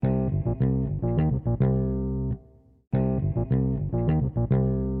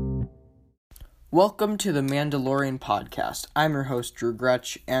Welcome to the Mandalorian podcast. I'm your host, Drew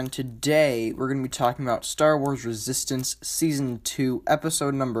Gretsch, and today we're going to be talking about Star Wars Resistance Season 2,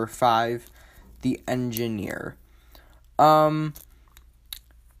 Episode number 5, The Engineer. Full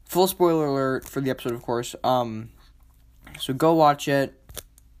spoiler alert for the episode, of course. So go watch it.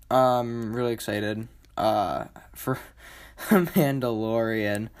 I'm really excited for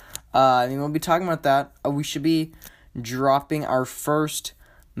Mandalorian. We'll be talking about that. We should be dropping our first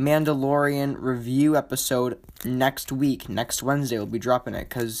Mandalorian review episode next week. Next Wednesday we'll be dropping it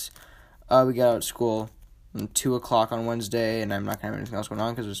because we got out of school at 2 o'clock on Wednesday, and I'm not going to have anything else going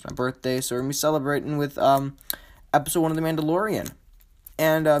on because it's my birthday, so we're going to be celebrating with episode 1 of The Mandalorian,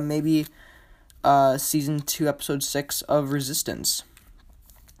 and maybe season 2, episode 6 of Resistance.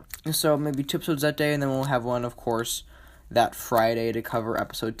 So maybe 2 episodes that day, and then we'll have one, of course, that Friday to cover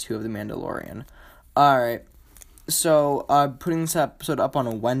episode 2 of The Mandalorian. Alright. So, putting this episode up on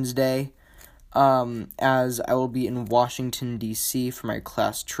a Wednesday, as I will be in Washington, D.C. for my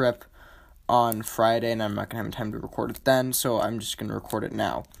class trip on Friday, and I'm not going to have time to record it then, so I'm just going to record it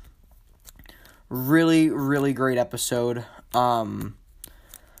now. Really, really great episode,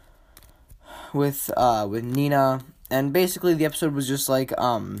 with Nina, and basically the episode was just like,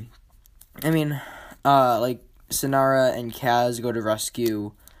 Synara and Kaz go to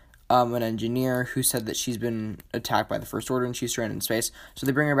rescue an engineer who said that she's been attacked by the First Order and she's stranded in space. So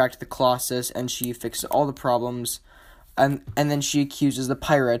they bring her back to the Colossus and she fixes all the problems. And then she accuses the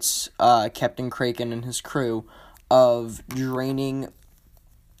pirates, Captain Kraken and his crew, of draining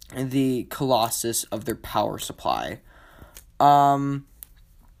the Colossus of their power supply. I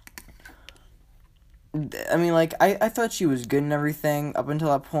thought she was good and everything up until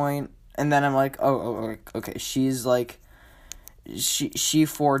that point. And then I'm like, okay, she's like, She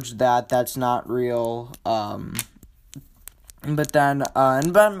forged that. That's not real. I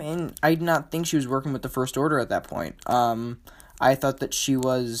did not think she was working with the First Order at that point. I thought that she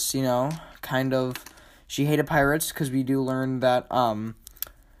was, she hated pirates because we do learn that that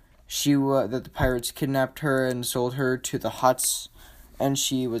the pirates kidnapped her and sold her to the Hutts, and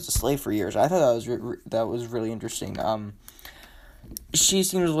she was a slave for years. I thought that was really interesting. She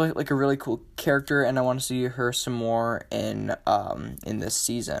seems like a really cool character, and I want to see her some more in this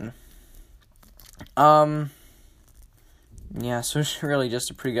season. So it's really just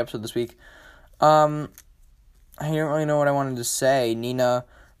a pretty good episode this week. I don't really know what I wanted to say. Nina,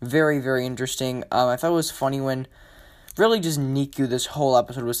 very, very interesting. I thought it was funny when, really just Niku, this whole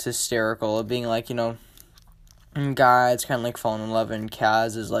episode was hysterical, of being like, guys kind of like falling in love, and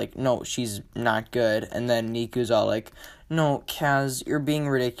Kaz is like, no, she's not good, and then Niku's all like, no, Kaz, you're being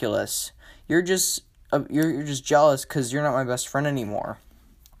ridiculous. You're just jealous because you're not my best friend anymore.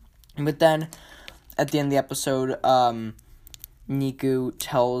 But then, at the end of the episode, Niku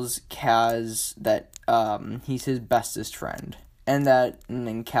tells Kaz that he's his bestest friend, and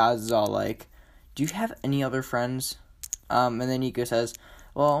then Kaz is all like, do you have any other friends? And then Niku says,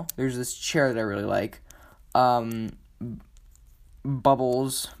 well, there's this chair that I really like.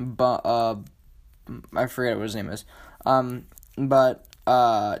 Bubbles, I forget what his name is. But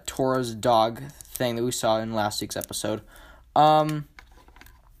Tora's dog thing that we saw in last week's episode. And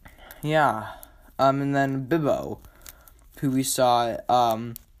then Bibbo, who we saw,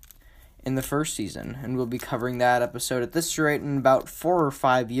 in the first season, and we'll be covering that episode at this rate in about 4 or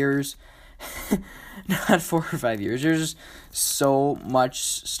 5 years. Not 4 or 5 years. There's so much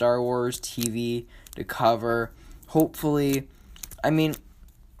Star Wars TV to cover. Hopefully,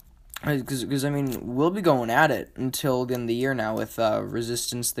 because we'll be going at it until the end of the year now with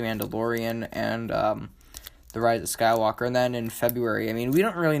Resistance, The Mandalorian, and The Rise of Skywalker. And then in February, we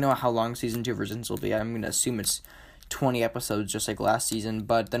don't really know how long Season 2 of Resistance will be. I'm going to assume it's 20 episodes just like last season.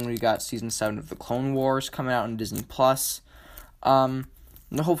 But then we got Season 7 of The Clone Wars coming out on Disney+.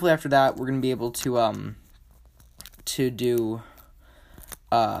 And hopefully after that, we're going to be able to do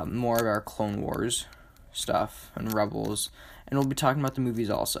more of our Clone Wars stuff and Rebels. And we'll be talking about the movies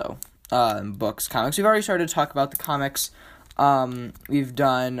also. Books, comics. We've already started to talk about the comics. We've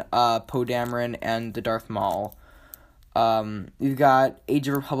done Poe Dameron and the Darth Maul. We've got Age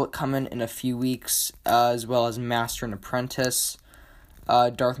of Republic coming in a few weeks, as well as Master and Apprentice.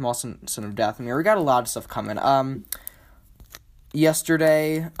 Darth Maul, Son of Dathomir. We got a lot of stuff coming.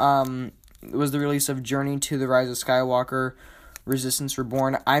 Yesterday was the release of Journey to the Rise of Skywalker, Resistance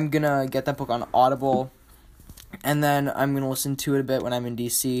Reborn. I'm gonna get that book on Audible, and then I'm going to listen to it a bit when I'm in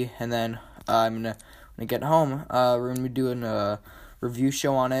DC, and then when I get home, we're going to be doing a review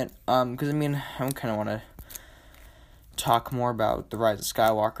show on it, because, I kind of want to talk more about The Rise of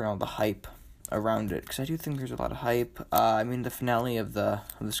Skywalker and all the hype around it, because I do think there's a lot of hype. The finale of the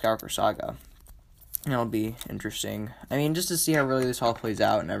Skywalker saga It'll be interesting. I mean, just to see how really this all plays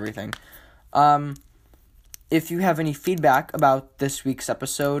out and everything. If you have any feedback about this week's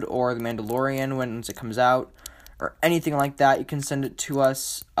episode or The Mandalorian when it comes out, or anything like that, you can send it to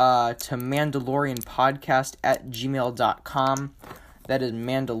us to mandalorianpodcast@gmail.com. That is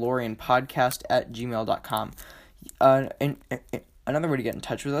mandalorianpodcast@gmail.com. And another way to get in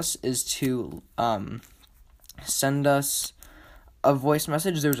touch with us is to send us a voice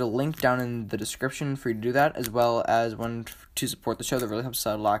message. There's a link down in the description for you to do that, as well as one to support the show. That really helps us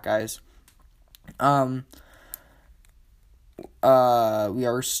out a lot, guys. We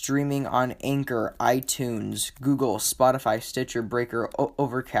are streaming on Anchor, iTunes, Google, Spotify, Stitcher, Breaker,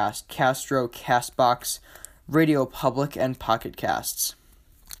 Overcast, Castro, Castbox, Radio Public, and Pocket Casts.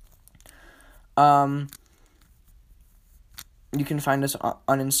 You can find us on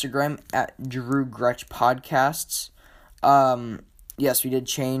Instagram at Drew Gretsch Podcasts. Yes, we did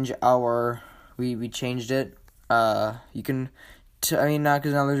change we changed it. You can,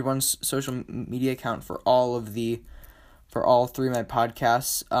 because now there's one social media account for all three of my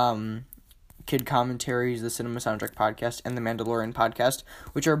podcasts, Kid Commentaries, the Cinema Soundtrack Podcast, and the Mandalorian Podcast,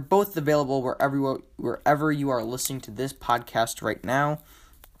 which are both available wherever you are listening to this podcast right now.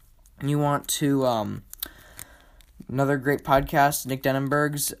 You want to, another great podcast, Nick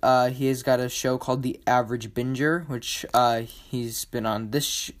Denenberg's, he has got a show called The Average Binger, which, he's been on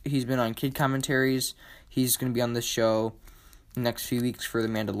Kid Commentaries. He's going to be on this show the next few weeks for The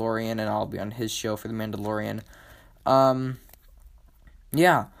Mandalorian, and I'll be on his show for The Mandalorian.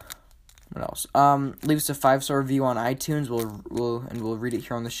 Yeah. What else? Leave us a 5-star review on iTunes. We'll read it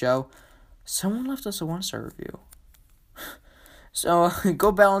here on the show. Someone left us a 1-star review. So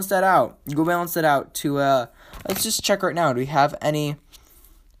go balance that out. To let's just check right now. Do we have any new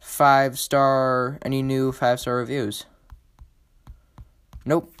 5-star reviews?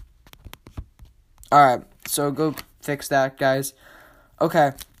 Nope. Alright, so go fix that, guys.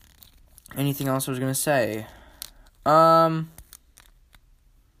 Okay. Anything else I was gonna say? Nope.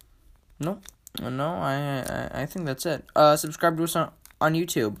 No, I think that's it. Subscribe to us on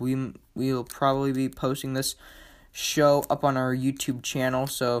YouTube. We'll probably be posting this show up on our YouTube channel,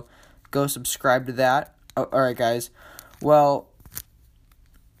 so go subscribe to that. Alright, guys. Well,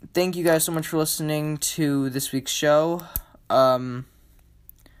 thank you guys so much for listening to this week's show.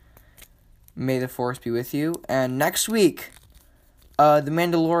 May the Force be with you. And next week, The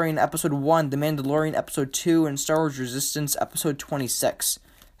Mandalorian Episode 1, The Mandalorian Episode 2, and Star Wars Resistance Episode 26.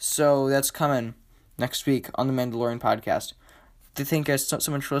 So that's coming next week on the Mandalorian Podcast. Thank you guys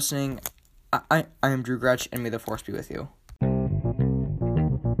so much for listening. I am Drew Gretsch, and may the Force be with you.